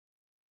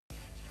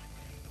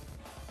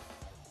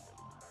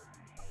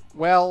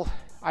Well,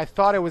 I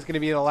thought it was going to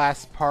be the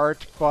last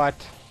part, but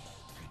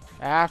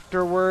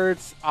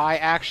afterwards, I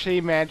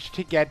actually managed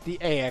to get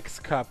the AX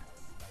Cup.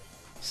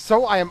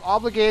 So I am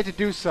obligated to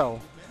do so.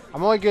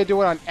 I'm only going to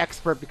do it on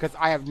Expert because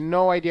I have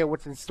no idea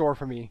what's in store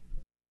for me.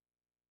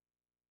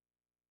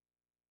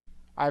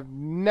 I've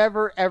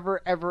never,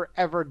 ever, ever,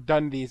 ever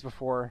done these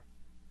before.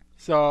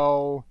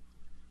 So,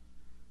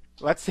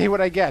 let's see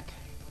what I get.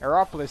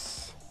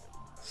 Aeropolis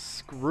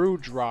Screw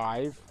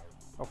Drive.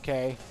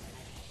 Okay.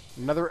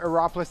 Another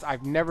Aeropolis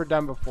I've never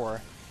done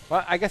before.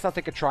 Well, I guess I'll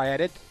take a try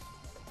at it.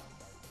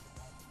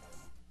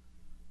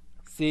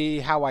 See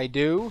how I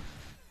do.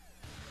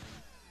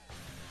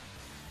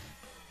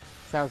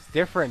 Sounds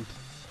different.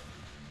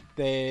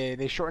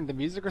 They shortened the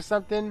music or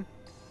something?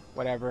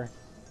 Whatever.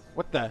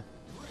 What the?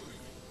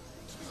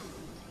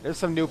 There's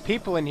some new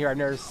people in here I've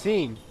never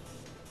seen.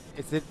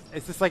 Is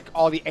this like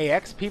all the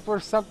AX people or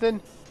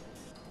something?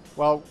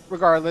 Well,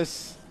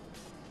 regardless,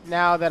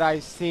 now that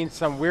I've seen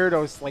some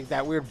weirdos like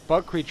that weird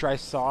bug creature I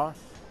saw.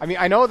 I mean,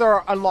 I know there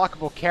are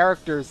unlockable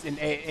characters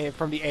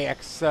from the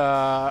AX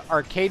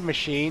arcade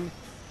machine.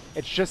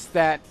 It's just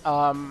that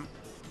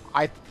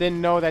I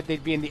didn't know that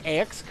they'd be in the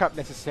AX Cup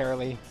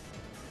necessarily.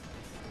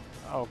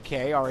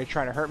 Okay, already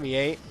trying to hurt me,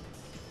 eh?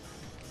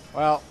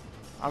 Well,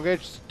 I'm gonna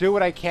just do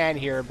what I can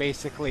here,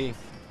 basically.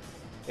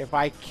 If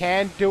I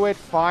can do it,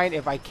 fine.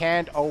 If I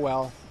can't, oh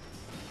well.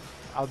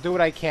 I'll do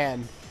what I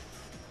can.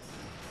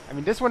 I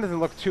mean, this one doesn't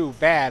look too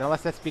bad,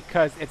 unless that's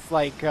because it's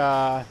like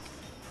the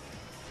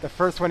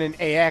first one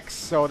in AX,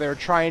 so they're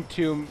trying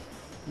to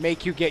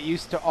make you get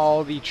used to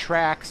all the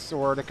tracks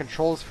or the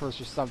controls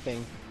first or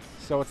something.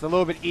 So it's a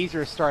little bit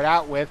easier to start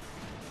out with,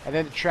 and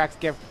then the tracks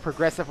get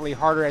progressively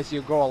harder as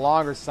you go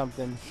along or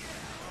something.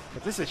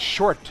 But this is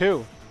short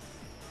too.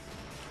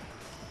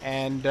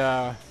 And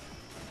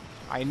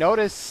I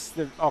noticed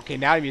the... Okay,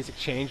 now the music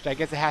changed. I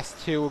guess it has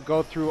to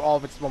go through all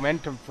of its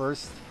momentum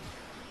first.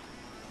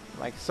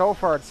 Like, so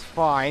far it's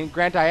fine.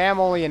 Granted, I am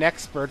only an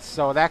expert,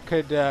 so that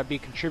could be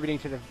contributing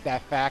to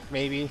that fact,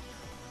 maybe.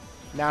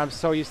 Now I'm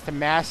so used to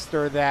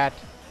Master that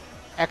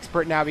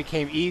Expert now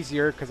became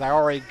easier, because I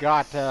already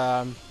got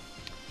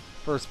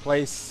first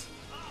place.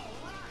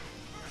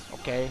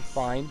 Okay,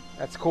 fine.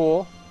 That's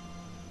cool.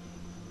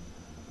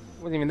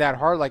 Wasn't even that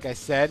hard, like I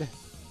said.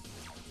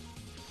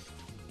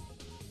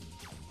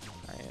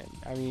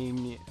 I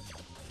mean,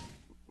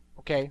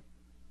 okay.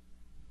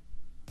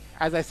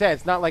 As I said,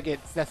 it's not like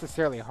it's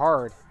necessarily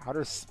hard.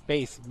 Outer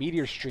Space,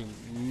 Meteor Stream.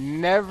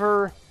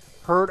 Never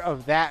heard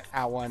of that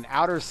one.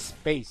 Outer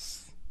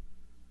Space.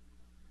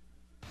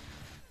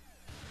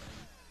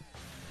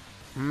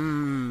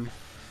 I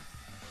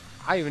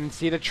even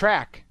see the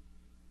track.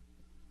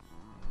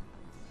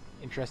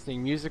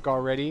 Interesting music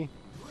already.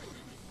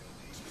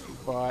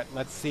 But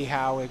let's see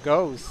how it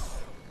goes.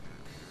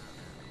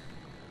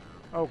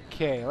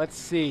 Okay, let's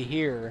see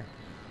here.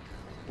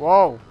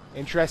 Whoa,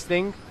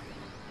 interesting.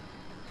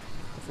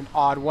 It's an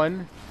odd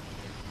one.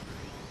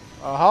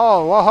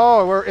 Oh,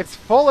 whoa, it's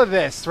full of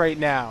this right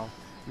now.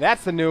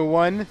 That's the new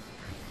one.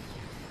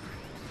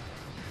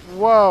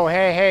 Whoa,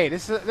 hey,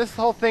 this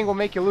whole thing will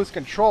make you lose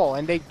control,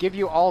 and they give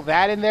you all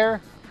that in there?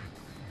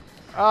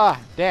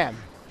 Ah, damn.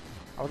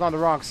 I was on the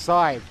wrong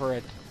side for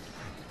it.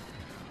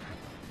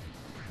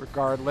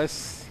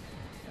 Regardless.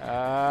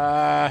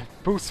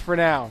 Boost for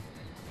now.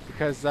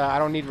 Because I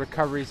don't need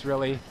recoveries,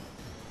 really.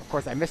 Of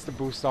course, I missed the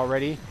boost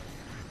already.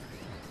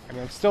 I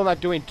mean, I'm still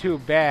not doing too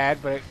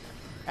bad, but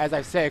as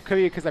I said, it could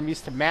be because I'm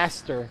used to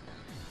Master.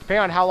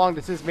 Depending on how long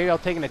this is, maybe I'll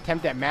take an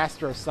attempt at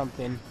Master or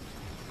something.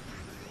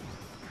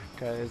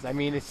 Because, I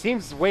mean, it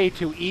seems way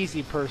too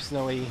easy,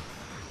 personally.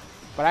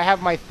 But I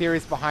have my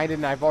theories behind it,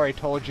 and I've already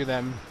told you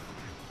them.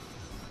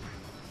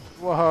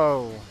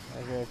 Whoa.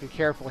 I gotta be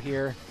careful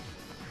here.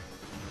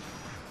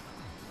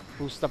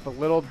 Boost up a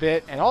little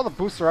bit, and all the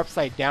boosts are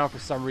upside down for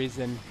some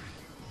reason.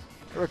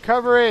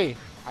 Recovery!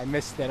 I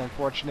missed it,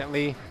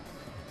 unfortunately.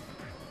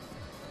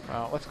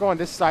 Well, let's go on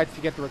this side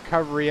to get the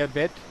recovery a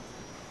bit.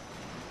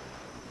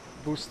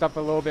 Boost up a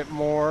little bit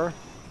more.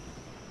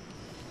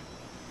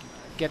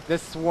 Get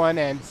this one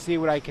and see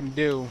what I can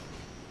do.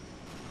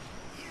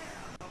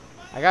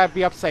 I gotta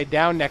be upside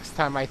down next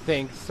time, I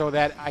think, so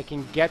that I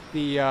can get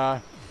the,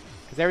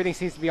 because everything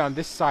seems to be on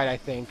this side, I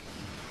think.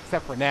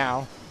 Except for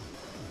now.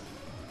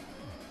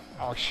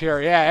 Oh,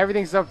 sure, yeah,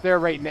 everything's up there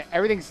right now.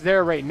 Everything's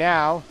there right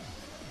now.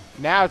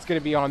 Now it's gonna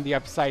be on the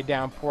upside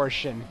down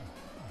portion.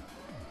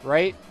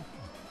 Right?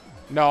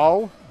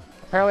 No.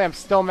 Apparently I'm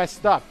still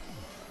messed up.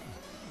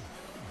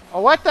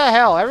 Oh, what the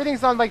hell?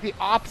 Everything's on, like, the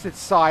opposite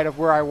side of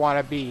where I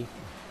want to be.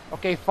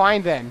 Okay,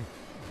 fine then.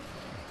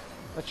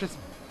 Let's just...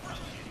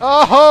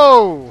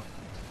 Oh-ho!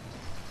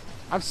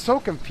 I'm so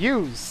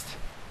confused.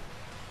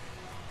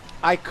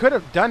 I could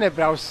have done it,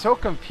 but I was so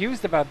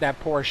confused about that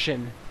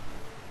portion.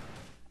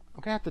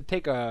 I'm gonna have to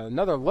take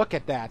another look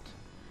at that.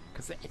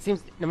 Because it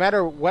seems no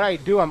matter what I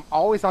do, I'm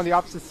always on the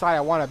opposite side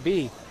I want to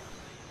be.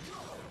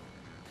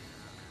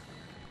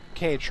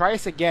 Okay, try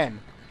this again.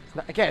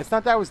 It's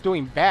not that I was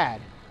doing bad.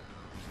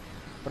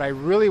 But I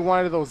really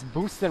wanted those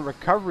boosts and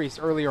recoveries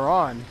earlier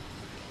on.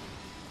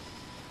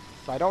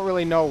 So I don't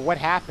really know what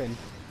happened.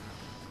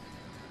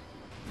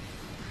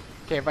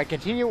 Okay, if I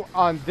continue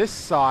on this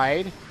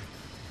side...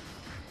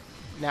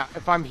 Now,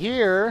 if I'm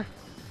here...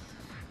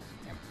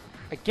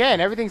 Again,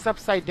 everything's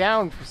upside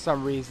down for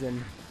some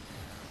reason.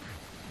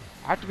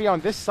 I have to be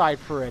on this side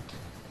for it.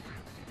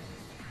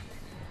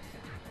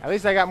 At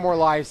least I got more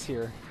lives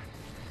here.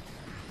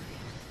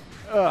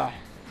 Ugh.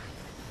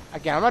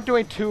 Again, I'm not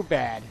doing too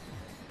bad.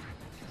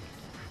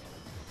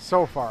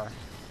 So far.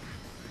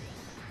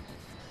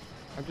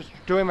 I'm just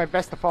doing my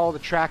best to follow the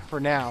track for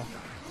now.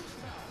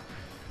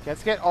 Okay,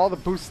 let's get all the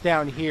boosts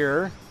down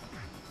here.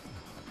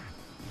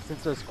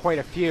 Since there's quite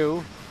a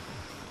few.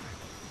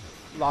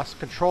 Lost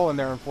control in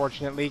there,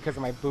 unfortunately, because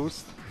of my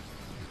boost.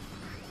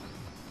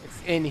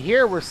 It's in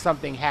here where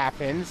something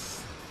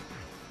happens.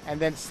 And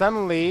then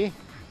suddenly,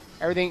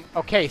 everything...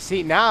 Okay,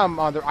 see, now I'm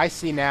on the... I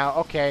see now.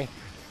 Okay.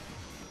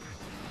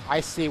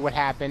 I see what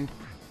happened.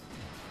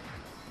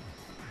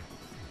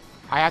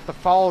 I have to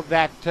follow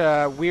that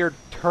weird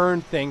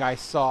turn thing I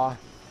saw.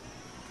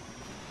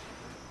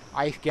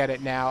 I get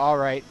it now.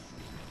 Alright.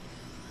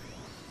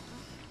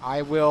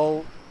 I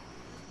will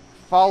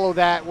follow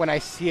that when I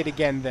see it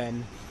again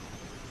then.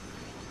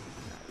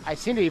 I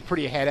seem to be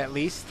pretty ahead at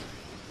least.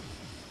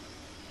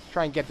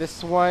 Try and get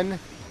this one.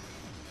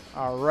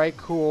 Alright,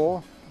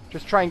 cool.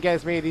 Just try and get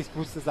as many of these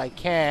boosts as I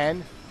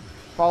can.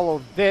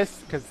 Follow this,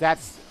 because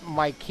that's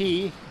my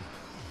key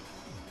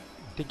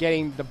to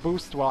getting the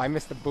boost. Well, I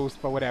missed the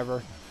boost, but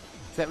whatever.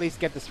 Let's at least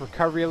get this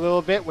recovery a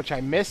little bit, which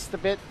I missed a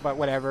bit, but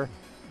whatever.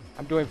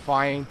 I'm doing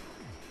fine.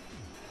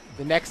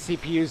 The next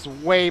CPU's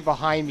way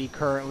behind me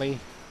currently.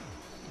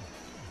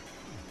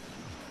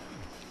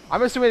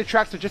 I'm assuming the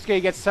tracks are just going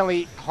to get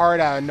suddenly hard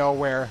out of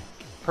nowhere,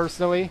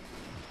 personally.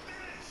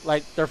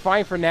 Like, they're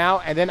fine for now,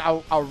 and then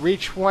I'll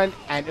reach one,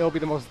 and it'll be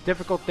the most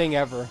difficult thing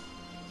ever.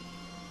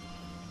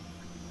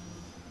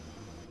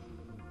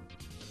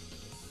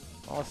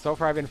 Well, so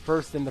far I've been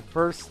first in the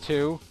first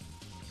two.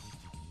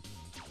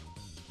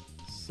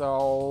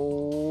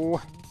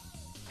 So...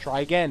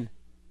 try again.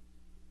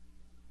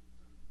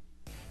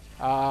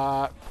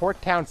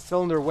 Port Town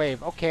Cylinder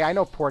Wave. Okay, I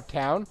know Port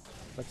Town.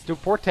 Let's do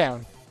Port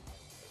Town.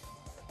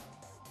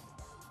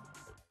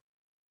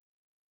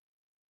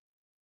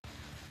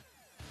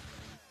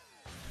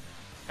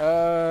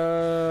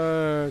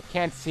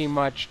 Can't see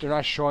much. They're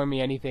not showing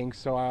me anything,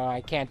 so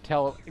I can't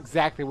tell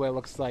exactly what it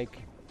looks like.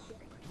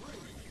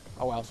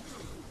 Oh well.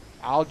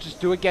 I'll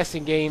just do a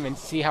guessing game and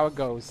see how it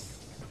goes.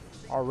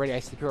 Already I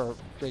see people are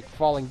like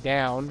falling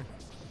down.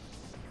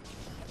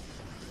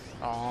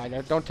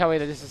 Don't tell me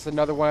that this is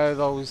another one of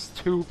those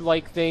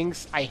tube-like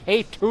things. I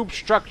hate tube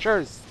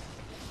structures!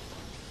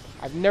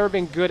 I've never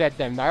been good at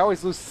them. I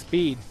always lose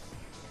speed.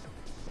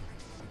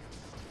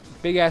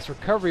 Big-ass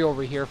recovery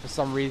over here for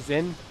some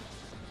reason.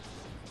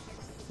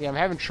 Yeah, I'm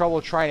having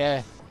trouble trying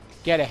to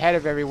get ahead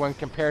of everyone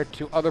compared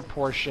to other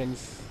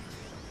portions.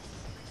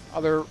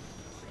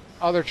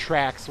 Other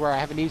tracks where I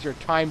have an easier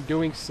time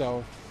doing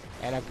so.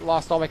 And I've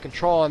lost all my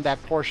control on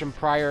that portion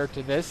prior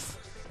to this.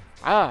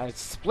 Ah, it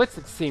splits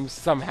it seems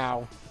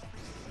somehow.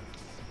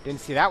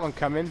 Didn't see that one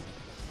coming.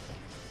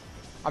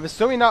 I'm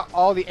assuming not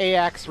all the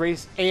AX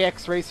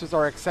racers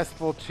are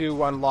accessible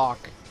to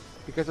unlock.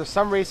 Because there's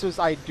some racers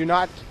I do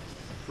not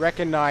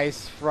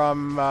recognize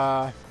from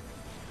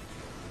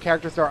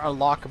characters that are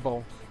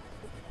unlockable.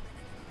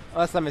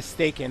 Unless I'm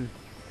mistaken.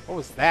 What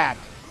was that?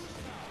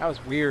 That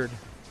was weird.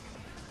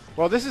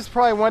 Well, this is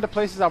probably one of the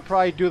places I'll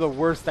probably do the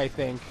worst, I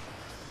think.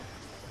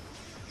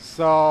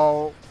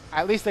 So,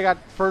 at least I got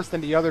first in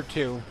the other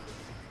two.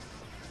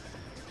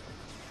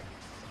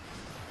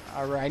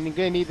 Alright, I'm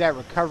gonna need that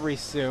recovery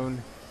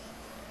soon.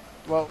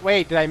 Well,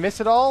 wait, did I miss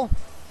it all?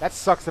 That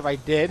sucks if I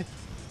did.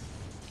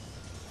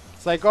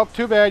 It's like, oh,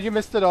 too bad, you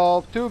missed it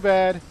all. Too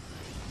bad.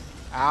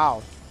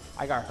 Ow.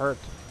 I got hurt.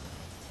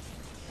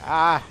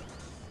 Ah.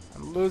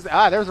 I'm losing.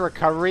 Ah, there's a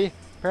recovery.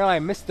 Apparently I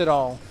missed it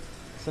all.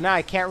 So now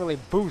I can't really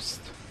boost.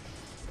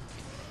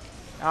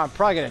 Now I'm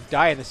probably gonna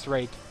die at this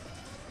rate.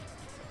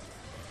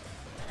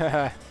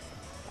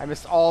 I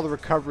missed all the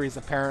recoveries,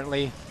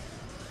 apparently.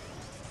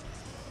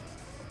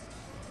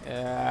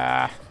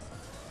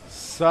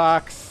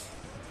 Sucks.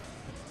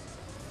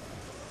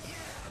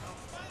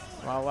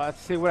 Well, let's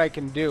see what I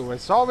can do.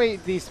 It's all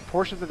these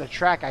portions of the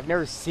track I've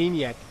never seen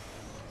yet.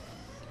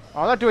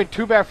 Well, I'm not doing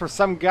too bad for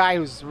some guy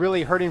who's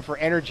really hurting for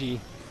energy.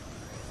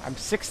 I'm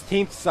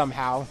 16th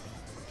somehow.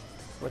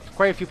 With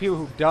quite a few people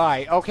who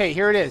die. Okay,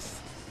 here it is.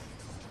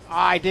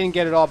 I didn't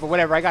get it all, but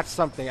whatever. I got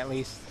something at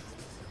least.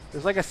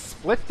 There's like a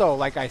split though,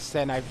 like I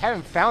said, and I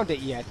haven't found it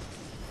yet.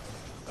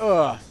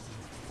 Ugh.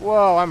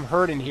 Whoa, I'm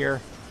hurting here.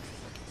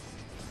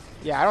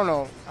 Yeah, I don't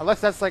know.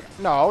 Unless that's like...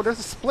 No, there's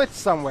a split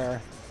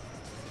somewhere.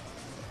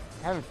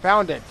 I haven't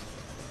found it.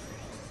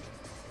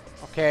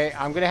 Okay,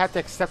 I'm gonna have to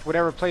accept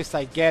whatever place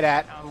I get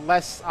at,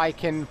 unless I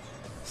can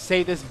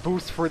save this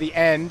boost for the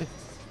end.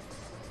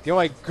 The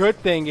only good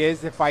thing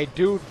is, if I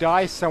do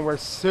die somewhere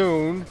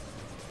soon,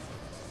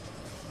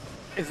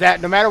 is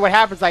that no matter what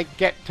happens, I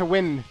get to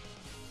win.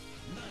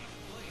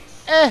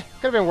 Could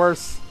have been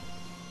worse.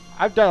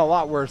 I've done a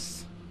lot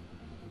worse.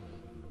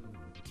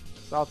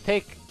 So I'll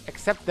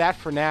accept that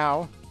for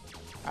now.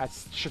 That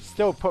should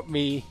still put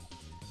me,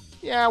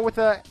 yeah, with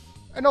an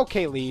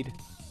okay lead.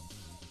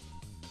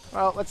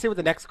 Well, let's see what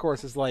the next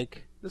course is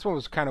like. This one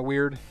was kind of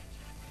weird.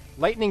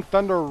 Lightning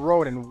Thunder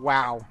Road, and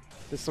wow,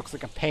 this looks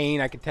like a pain,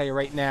 I can tell you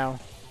right now.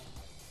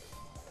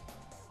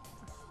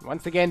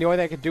 Once again, the only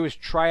thing I can do is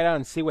try it out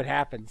and see what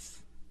happens.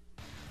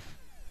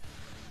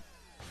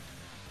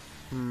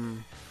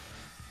 Again,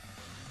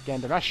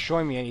 they're not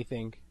showing me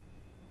anything.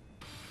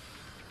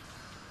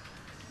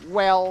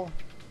 Well,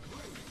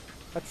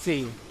 let's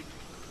see.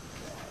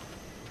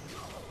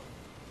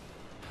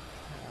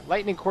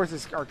 Lightning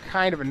courses are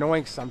kind of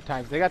annoying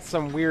sometimes. They got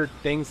some weird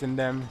things in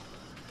them.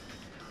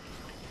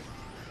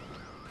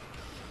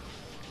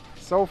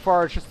 So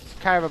far, it's just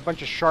kind of a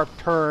bunch of sharp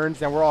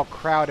turns, and we're all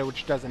crowded,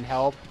 which doesn't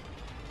help.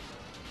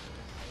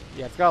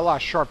 Yeah, it's got a lot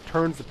of sharp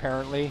turns,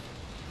 apparently.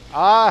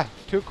 Ah,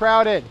 too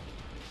crowded.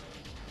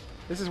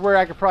 This is where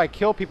I could probably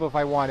kill people if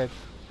I wanted.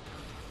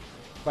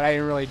 But I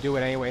didn't really do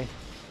it anyway.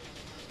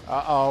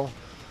 Uh-oh.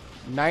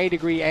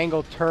 90-degree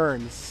angle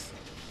turns.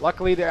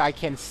 Luckily, I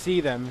can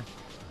see them.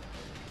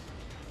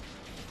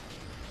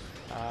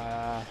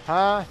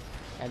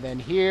 And then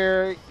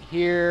here,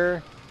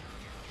 here.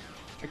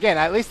 Again,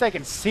 at least I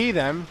can see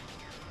them.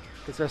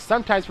 Because there's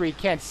some times where you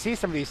can't see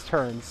some of these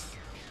turns.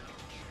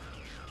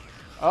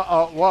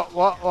 Uh-oh,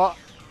 what?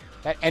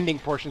 That ending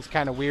portion's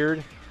kind of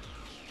weird.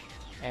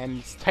 And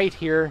it's tight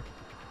here.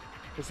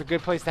 It's a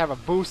good place to have a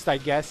boost, I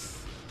guess.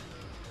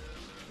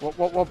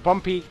 What,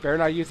 bumpy. Better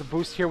not use a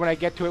boost here when I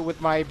get to it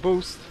with my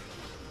boost.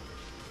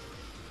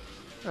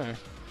 Huh.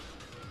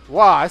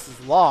 Wow, this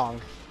is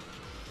long.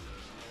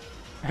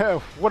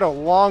 What a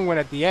long one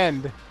at the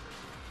end.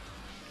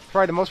 It's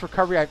probably the most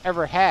recovery I've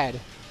ever had.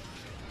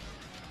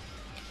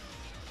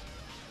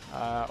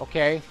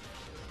 Okay.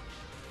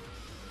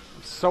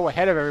 I'm so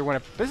ahead of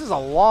everyone. This is a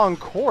long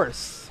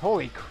course.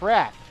 Holy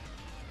crap.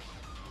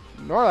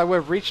 Normally I would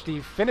have reached the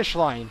finish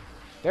line.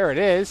 There it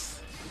is.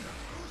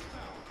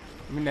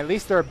 I mean, at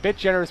least they're a bit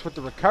generous with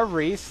the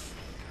recoveries.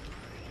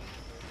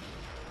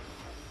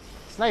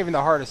 It's not even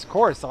the hardest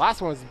course. The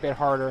last one was a bit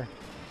harder.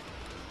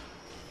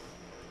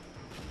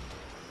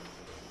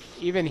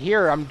 Even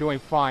here, I'm doing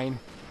fine.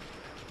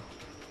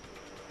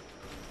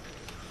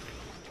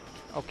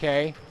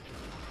 Okay.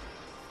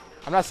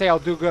 I'm not saying I'll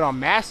do good on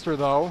Master,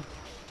 though.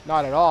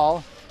 Not at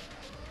all.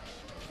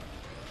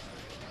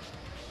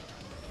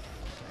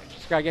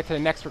 Just gotta get to the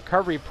next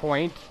recovery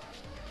point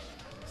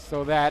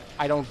so that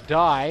I don't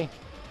die.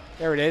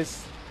 There it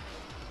is.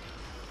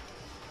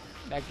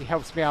 That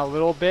helps me out a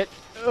little bit.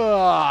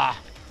 Ugh.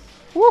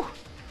 Woo!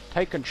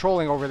 Tight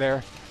controlling over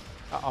there.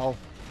 Uh-oh.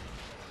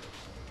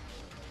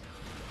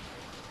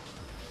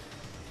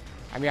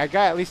 I mean, I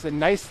got at least a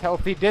nice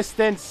healthy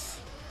distance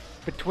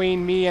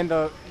between me and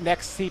the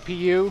next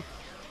CPU.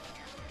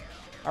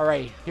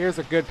 Alright, here's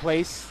a good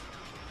place.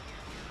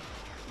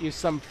 Use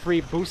some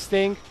free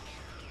boosting.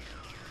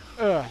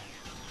 Ugh.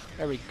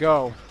 There we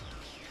go.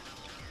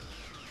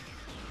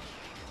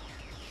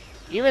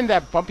 Even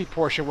that bumpy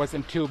portion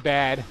wasn't too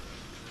bad.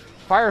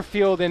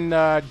 Firefield and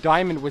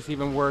Diamond was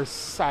even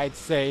worse, I'd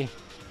say.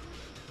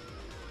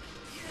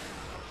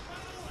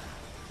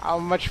 How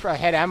much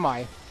ahead am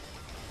I?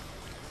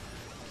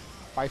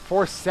 By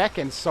 4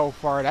 seconds so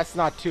far. That's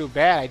not too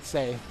bad, I'd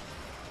say.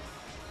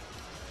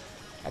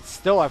 That's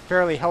still a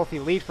fairly healthy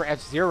lead for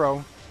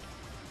F-Zero.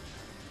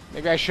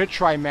 Maybe I should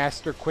try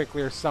Master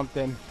quickly or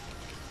something.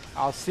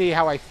 I'll see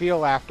how I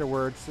feel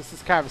afterwards. This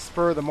is kind of a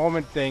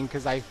spur-of-the-moment thing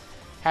because I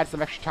had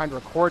some extra time to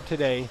record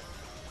today.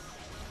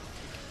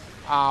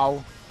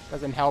 Ow.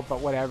 Doesn't help, but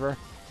whatever.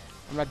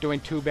 I'm not doing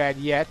too bad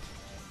yet.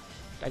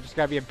 I just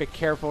gotta be a bit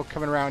careful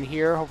coming around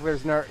here. Hopefully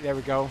there's no... There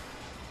we go.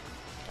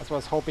 That's what I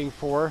was hoping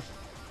for.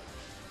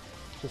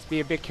 Just be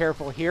a bit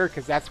careful here,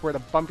 because that's where the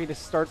bumpiness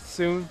starts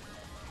soon.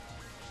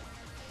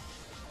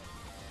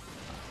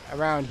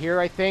 Around here,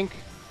 I think.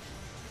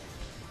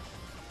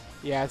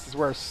 Yeah, this is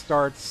where it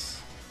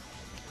starts.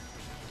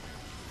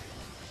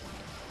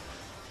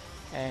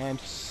 And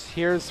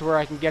here's where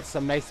I can get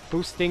some nice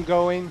boosting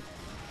going.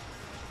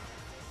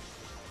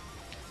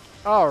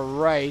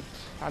 Alright.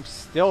 I'm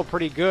still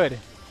pretty good.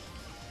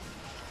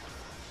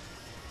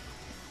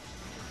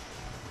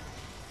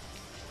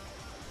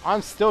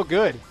 I'm still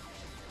good.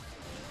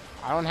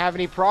 I don't have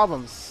any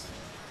problems.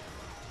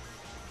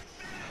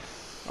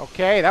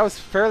 Okay, that was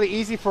fairly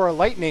easy for a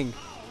Lightning.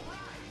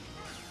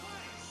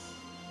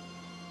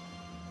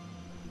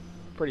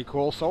 Pretty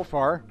cool so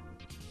far.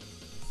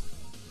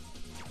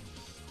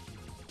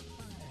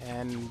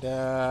 And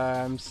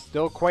I'm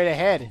still quite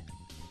ahead,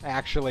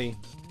 actually.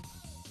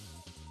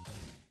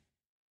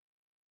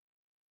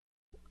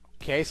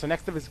 Okay, so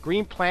next up is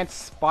Green Plant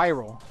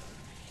Spiral.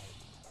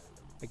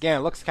 Again,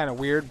 it looks kind of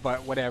weird,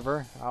 but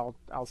whatever.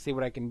 I'll see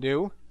what I can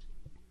do.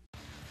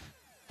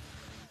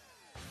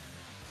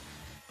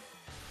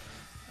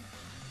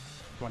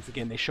 Once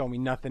again, they show me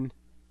nothing.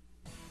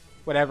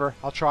 Whatever,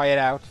 I'll try it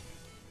out.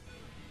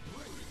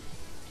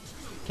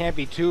 Can't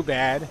be too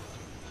bad.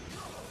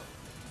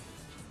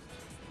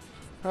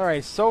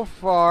 Alright, so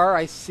far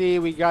I see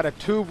we got a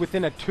tube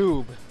within a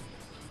tube.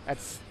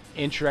 That's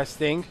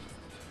interesting.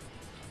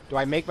 Do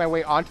I make my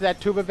way onto that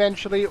tube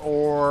eventually,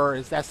 or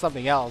is that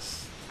something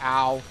else?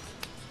 Ow.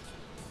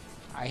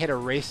 I hit a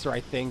racer, I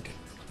think.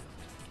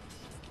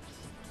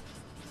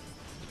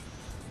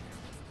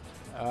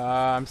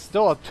 I'm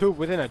still a tube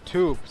within a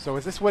tube. So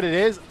is this what it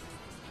is?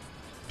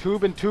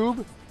 Tube and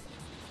tube?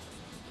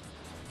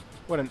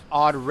 What an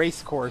odd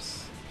race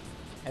course.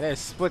 And then it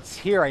splits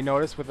here, I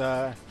noticed, with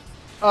a...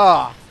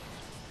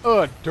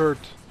 dirt.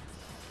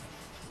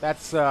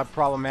 That's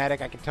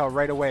problematic, I can tell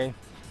right away.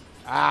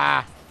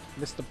 Ah,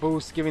 missed the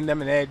boost, giving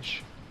them an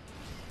edge.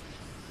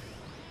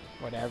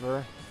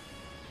 Whatever.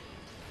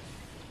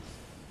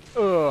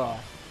 Ugh.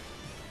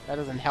 That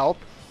doesn't help.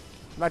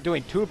 I'm not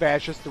doing too bad,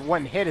 it's just the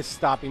one hit is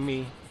stopping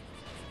me.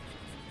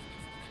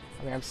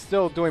 I mean, I'm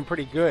still doing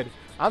pretty good.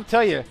 I'll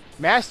tell you,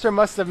 Master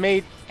must have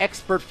made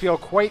Expert feel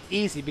quite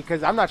easy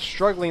because I'm not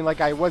struggling like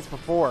I was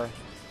before.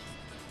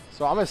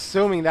 So I'm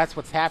assuming that's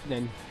what's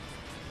happening.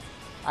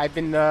 I've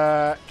been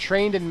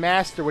trained in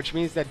Master, which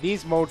means that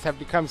these modes have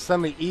become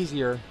suddenly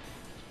easier.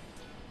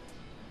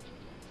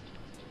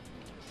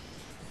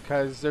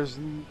 Because there's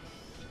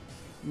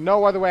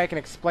no other way I can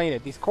explain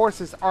it. These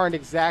courses aren't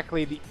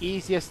exactly the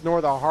easiest nor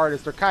the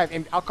hardest. They're kind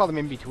of, I'll call them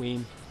in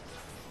between.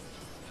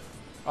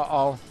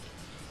 Uh-oh.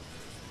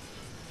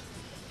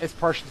 This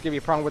portion's gonna be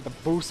a problem with the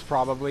boost,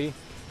 probably.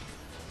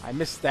 I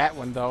missed that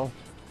one, though.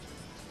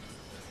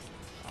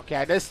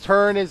 Okay, this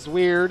turn is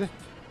weird.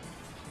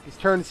 These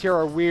turns here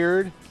are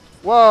weird.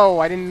 Whoa,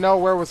 I didn't know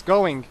where it was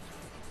going.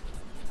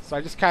 So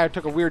I just kind of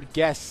took a weird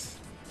guess.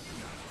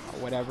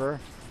 Whatever.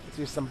 Let's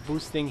do some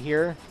boosting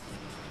here.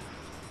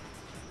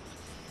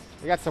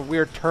 We got some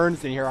weird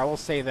turns in here, I will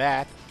say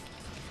that.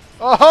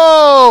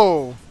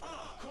 Oh!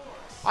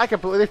 I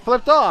completely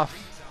flipped off.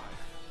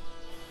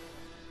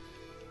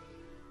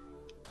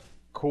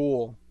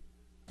 Cool.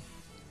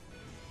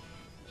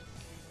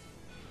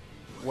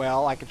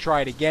 Well, I could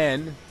try it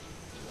again.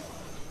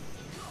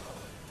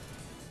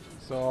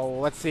 So,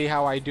 let's see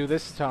how I do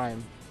this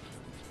time.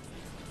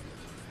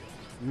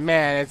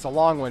 Man, it's a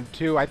long one,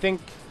 too. I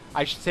think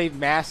I should save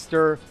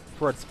Master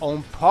for its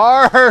own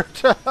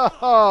part.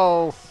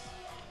 Oh!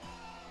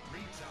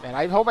 Man,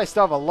 I hope I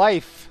still have a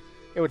life.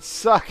 It would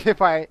suck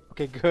if I...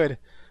 Okay, good.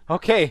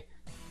 Okay,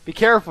 be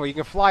careful. You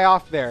can fly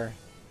off there.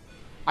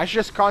 I should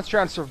just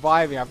concentrate on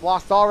surviving. I've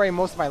lost already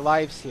most of my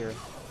lives here.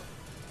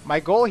 My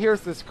goal here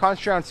is to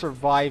concentrate on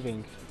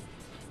surviving.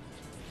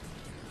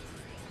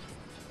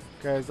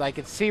 Because I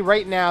can see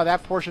right now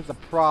that portion's a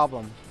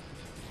problem.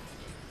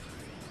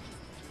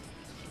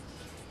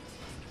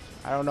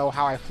 I don't know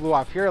how I flew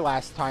off here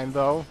last time,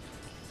 though.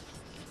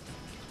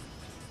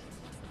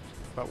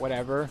 But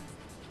whatever.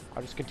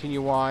 I'll just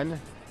continue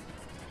on.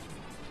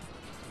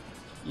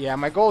 Yeah,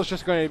 my goal is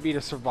just going to be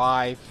to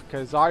survive.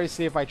 Because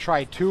obviously if I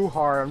try too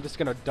hard, I'm just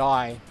going to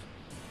die.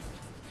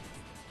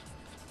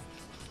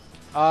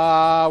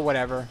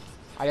 Whatever.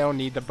 I don't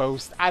need the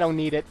boost. I don't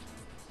need it.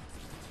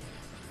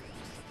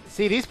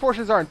 See, these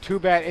portions aren't too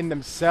bad in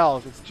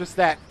themselves. It's just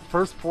that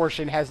first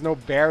portion has no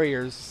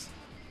barriers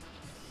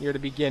near the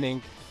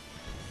beginning.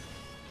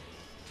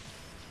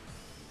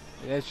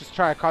 And it's just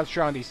trying to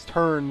concentrate on these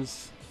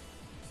turns.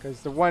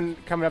 Because the one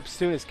coming up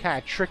soon is kind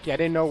of tricky. I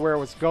didn't know where it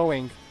was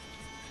going.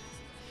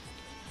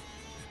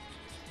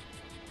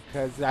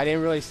 Because I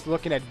didn't really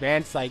look in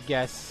advance, I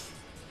guess.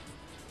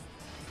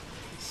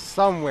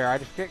 Somewhere. I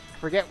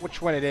forget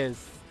which one it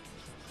is.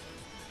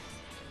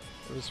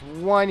 There's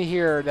one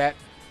here that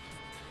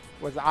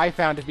I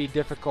found to be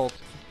difficult.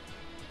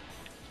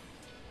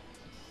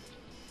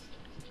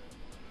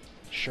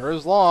 Sure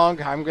is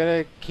long. I'm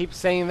going to keep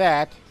saying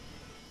that.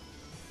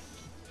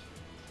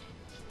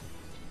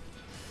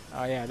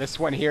 Oh yeah, this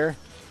one here.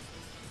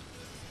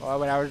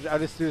 Well, I'll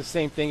just do the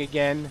same thing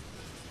again.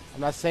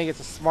 I'm not saying it's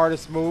the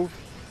smartest move,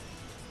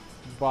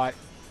 but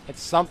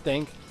it's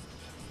something.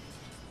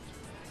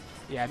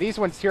 Yeah, these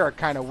ones here are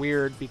kind of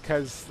weird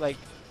because, like,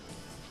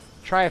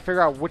 trying to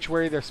figure out which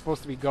way they're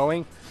supposed to be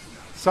going.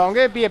 So I'm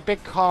going to be a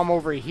bit calm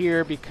over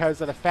here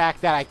because of the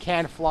fact that I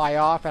can fly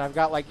off and I've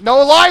got, like, no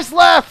lives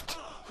left!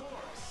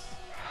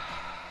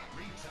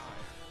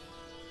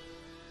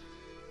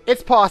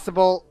 It's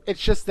possible. It's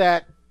just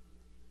that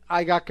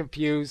I got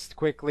confused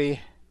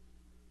quickly.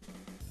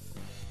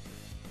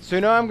 So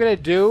you know what I'm gonna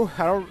do?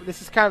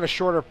 This is kind of a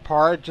shorter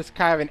part, just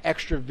kind of an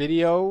extra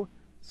video.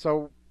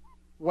 So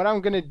what I'm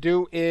gonna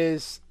do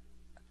is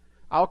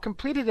I'll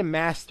complete it in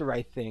Master,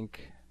 I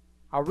think.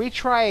 I'll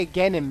retry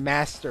again in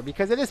Master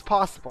because it is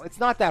possible. It's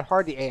not that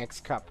hard, the AX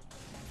Cup.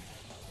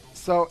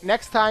 So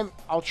next time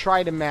I'll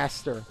try to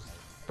Master.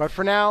 But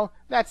for now,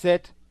 that's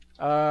it.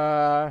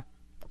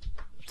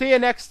 See you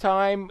next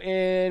time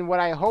in what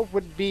I hope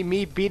would be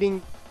me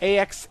beating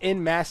AX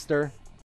in Master.